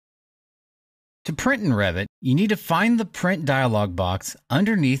To print in Revit, you need to find the Print dialog box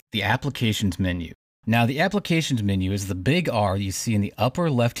underneath the Applications menu. Now, the Applications menu is the big R you see in the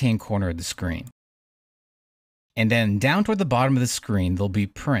upper left-hand corner of the screen. And then down toward the bottom of the screen, there'll be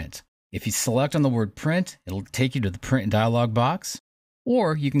Print. If you select on the word Print, it'll take you to the Print dialog box,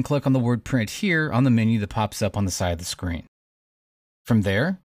 or you can click on the word Print here on the menu that pops up on the side of the screen. From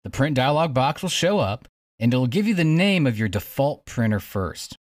there, the Print dialog box will show up, and it'll give you the name of your default printer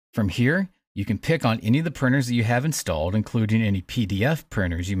first. From here, you can pick on any of the printers that you have installed, including any PDF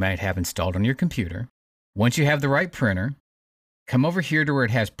printers you might have installed on your computer. Once you have the right printer, come over here to where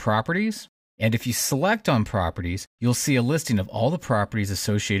it has Properties, and if you select on Properties, you'll see a listing of all the properties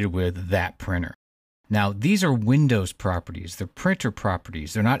associated with that printer. Now, these are Windows properties. They're printer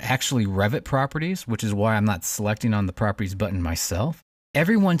properties. They're not actually Revit properties, which is why I'm not selecting on the Properties button myself.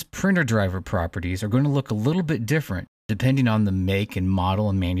 Everyone's printer driver properties are going to look a little bit different depending on the make and model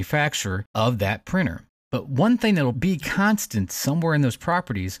and manufacturer of that printer. But one thing that'll be constant somewhere in those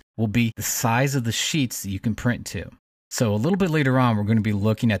properties will be the size of the sheets that you can print to. So a little bit later on, we're going to be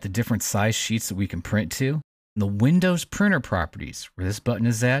looking at the different size sheets that we can print to. The Windows printer properties, where this button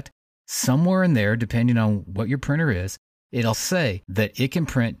is at, somewhere in there, depending on what your printer is, it'll say that it can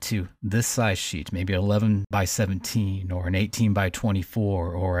print to this size sheet, maybe 11 by 17 or an 18 by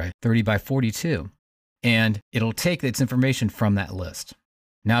 24 or a 30 by 42. And it'll take its information from that list.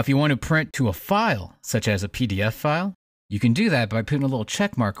 Now, if you want to print to a file, such as a PDF file, you can do that by putting a little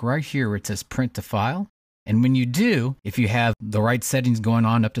check mark right here where it says Print to File. And when you do, if you have the right settings going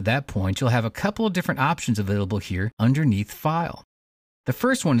on up to that point, you'll have a couple of different options available here underneath File. The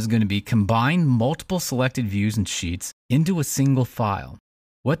first one is going to be combine multiple selected views and sheets into a single file.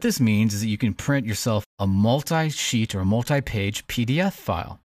 What this means is that you can print yourself a multi-sheet or multi-page PDF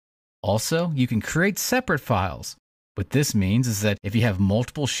file. Also, you can create separate files. What this means is that if you have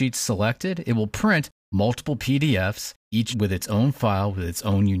multiple sheets selected, it will print multiple PDFs, each with its own file with its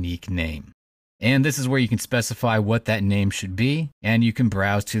own unique name. And this is where you can specify what that name should be, and you can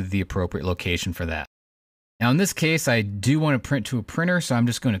browse to the appropriate location for that. Now in this case, I do want to print to a printer, so I'm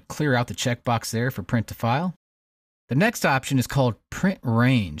just going to clear out the checkbox there for Print to File. The next option is called Print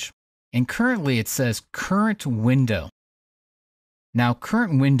Range, and currently it says Current Window. Now,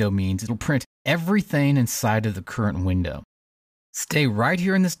 current window means it'll print everything inside of the current window. Stay right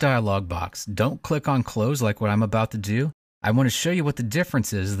here in this dialog box. Don't click on close like what I'm about to do. I want to show you what the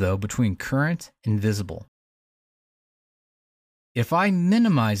difference is, though, between current and visible. If I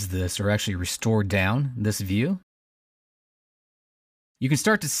minimize this or actually restore down this view, you can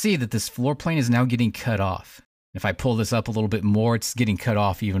start to see that this floor plane is now getting cut off. If I pull this up a little bit more, it's getting cut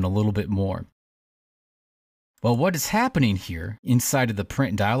off even a little bit more. Well, what is happening here inside of the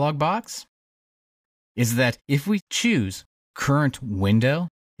Print dialog box is that if we choose Current Window,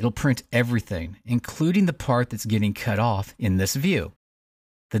 it'll print everything, including the part that's getting cut off in this view.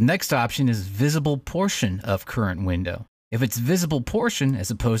 The next option is Visible Portion of Current Window. If it's Visible Portion as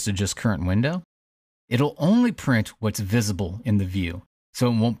opposed to just Current Window, it'll only print what's visible in the view. So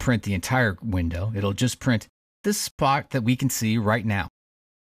it won't print the entire window, it'll just print this spot that we can see right now.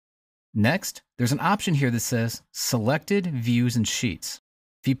 Next, there's an option here that says Selected Views and Sheets.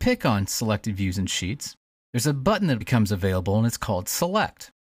 If you pick on Selected Views and Sheets, there's a button that becomes available and it's called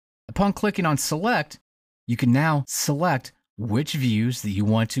Select. Upon clicking on Select, you can now select which views that you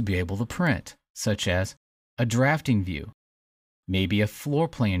want to be able to print, such as a drafting view, maybe a floor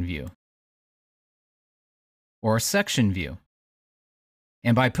plan view, or a section view.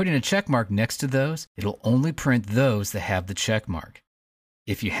 And by putting a check mark next to those, it'll only print those that have the check mark.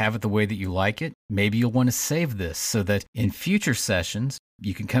 If you have it the way that you like it, maybe you'll want to save this so that in future sessions,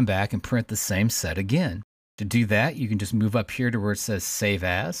 you can come back and print the same set again. To do that, you can just move up here to where it says Save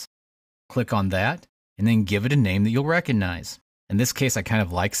As, click on that, and then give it a name that you'll recognize. In this case, I kind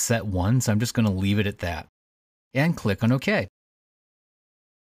of like Set 1, so I'm just going to leave it at that. And click on OK.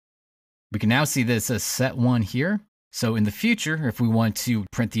 We can now see that it says Set 1 here. So in the future, if we want to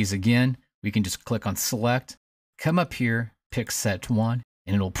print these again, we can just click on Select, come up here, pick Set 1,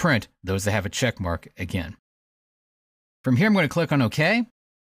 and it'll print those that have a check mark again. From here, I'm going to click on OK.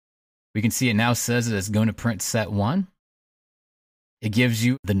 We can see it now says that it's going to print Set 1. It gives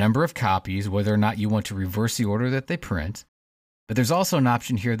you the number of copies, whether or not you want to reverse the order that they print. But there's also an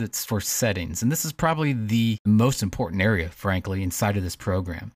option here that's for settings, and this is probably the most important area, frankly, inside of this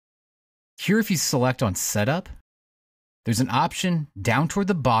program. Here, if you select on Setup, there's an option down toward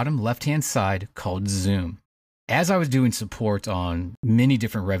the bottom left-hand side called Zoom. As I was doing support on many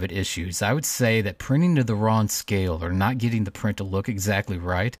different Revit issues, I would say that printing to the wrong scale or not getting the print to look exactly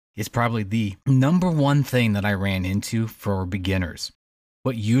right is probably the number one thing that I ran into for beginners.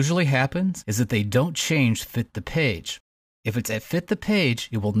 What usually happens is that they don't change fit the page. If it's at fit the page,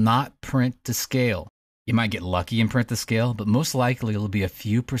 it will not print to scale. You might get lucky and print the scale, but most likely it'll be a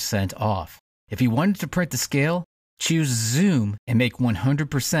few % off. If you wanted to print to scale, choose zoom and make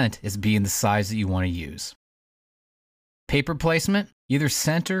 100% as being the size that you want to use. Paper placement, either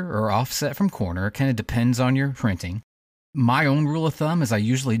center or offset from corner, kind of depends on your printing. My own rule of thumb is I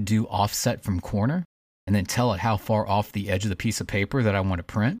usually do offset from corner and then tell it how far off the edge of the piece of paper that I want to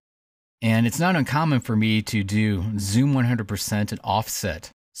print. And it's not uncommon for me to do zoom 100% and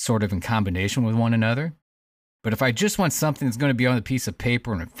offset sort of in combination with one another. But if I just want something that's going to be on the piece of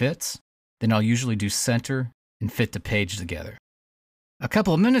paper and it fits, then I'll usually do center and fit the page together. A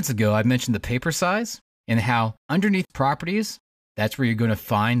couple of minutes ago, I mentioned the paper size and how underneath properties, that's where you're going to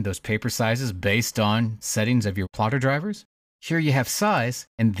find those paper sizes based on settings of your plotter drivers. Here you have size,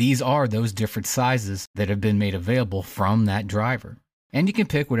 and these are those different sizes that have been made available from that driver. And you can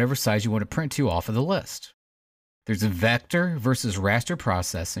pick whatever size you want to print to off of the list. There's a vector versus raster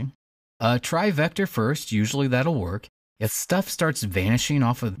processing. Try vector first, usually that'll work. If stuff starts vanishing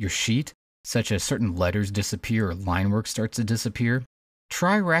off of your sheet, such as certain letters disappear or line work starts to disappear,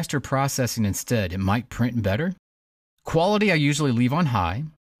 try raster processing instead. It might print better. Quality I usually leave on high.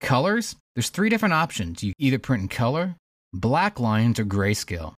 Colors, there's 3 different options. You either print in color, black lines, or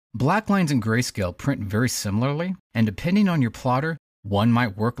grayscale. Black lines and grayscale print very similarly, and depending on your plotter, one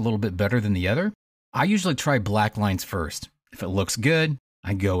might work a little bit better than the other. I usually try black lines first. If it looks good,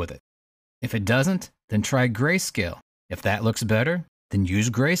 I go with it. If it doesn't, then try grayscale. If that looks better, then use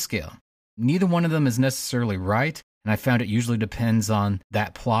grayscale. Neither one of them is necessarily right, and I found it usually depends on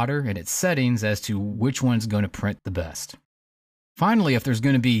that plotter and its settings as to which one's going to print the best. Finally, if there's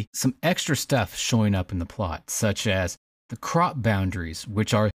going to be some extra stuff showing up in the plot, such as the crop boundaries,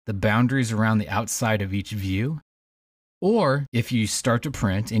 which are the boundaries around the outside of each view, or if you start to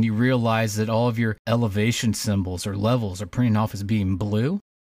print and you realize that all of your elevation symbols or levels are printing off as being blue,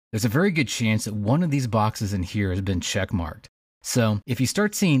 there's a very good chance that one of these boxes in here has been checkmarked. So if you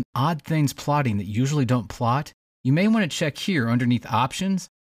start seeing odd things plotting that usually don't plot, you may want to check here underneath options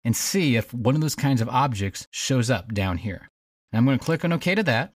and see if one of those kinds of objects shows up down here. Now I'm going to click on OK to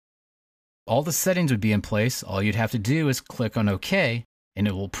that. All the settings would be in place. All you'd have to do is click on OK, and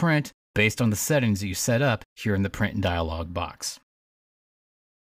it will print based on the settings that you set up here in the print dialog box.